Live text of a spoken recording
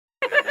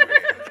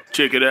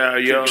Check it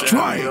out, yo.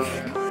 Strike.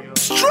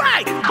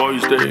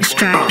 Boys Day.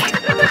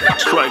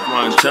 Strike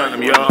one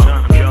time,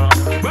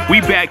 y'all.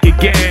 We back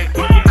again.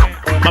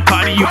 My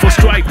party, you for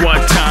strike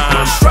one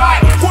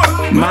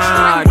time.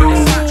 Madu,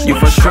 you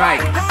for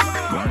strike.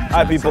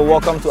 Hi people,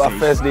 welcome to our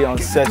first day on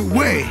set.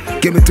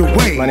 Give it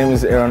away. My name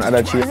is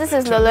Adatsi. This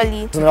is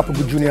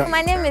Lololi.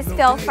 My name is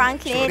Phil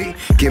Franklin.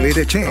 Give it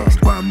a chance.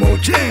 One more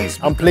chance.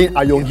 I'm playing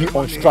Ayoungy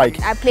on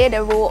Strike. I play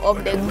the role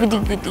of the goody.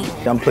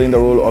 I'm playing the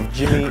role of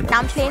Jimmy.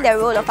 I'm playing the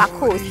role of a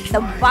coach, the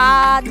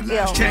bad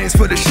girl. Chance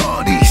for the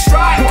shorties.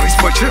 Boys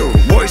for two.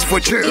 Boys for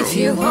two.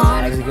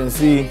 As you can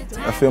see,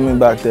 I'm filming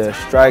back there.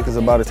 Strike is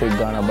about to take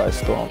Ghana by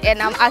storm.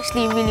 And I'm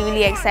actually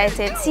really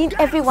excited. Seeing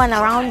everyone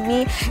around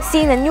me,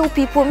 seeing the new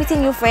people,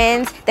 meeting new friends,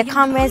 the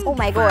cameras, oh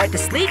my god. The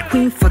slave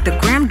queen for the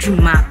gram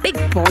Juma. Big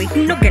boy,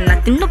 he no get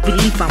nothing, no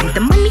believe I'm the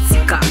money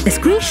seeker. The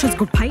screenshots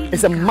go pile.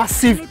 It's a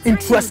massive,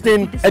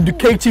 interesting,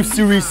 educative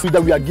series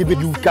that we are giving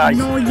you guys.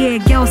 No, yeah,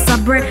 girls are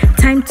bread.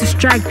 Time to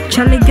strike.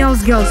 Charlie,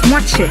 girls,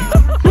 watch it.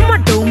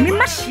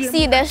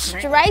 See, the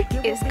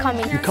strike is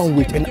coming. You can't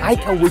wait, and I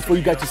can't wait for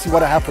you guys to see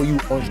what I have for you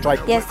on Strike.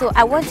 Yes, so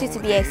I want you to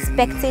be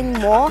expecting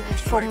more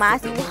from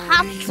us. You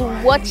have to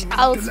watch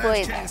out for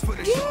it.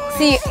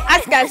 See,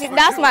 as you can see,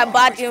 that's my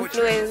bad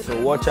influence.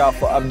 So watch out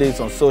for updates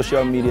on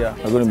social media.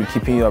 We're going to be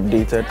keeping you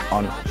updated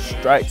on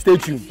Strike. Stay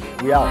tuned.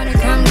 We out.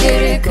 Come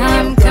get it,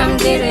 come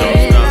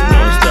get it.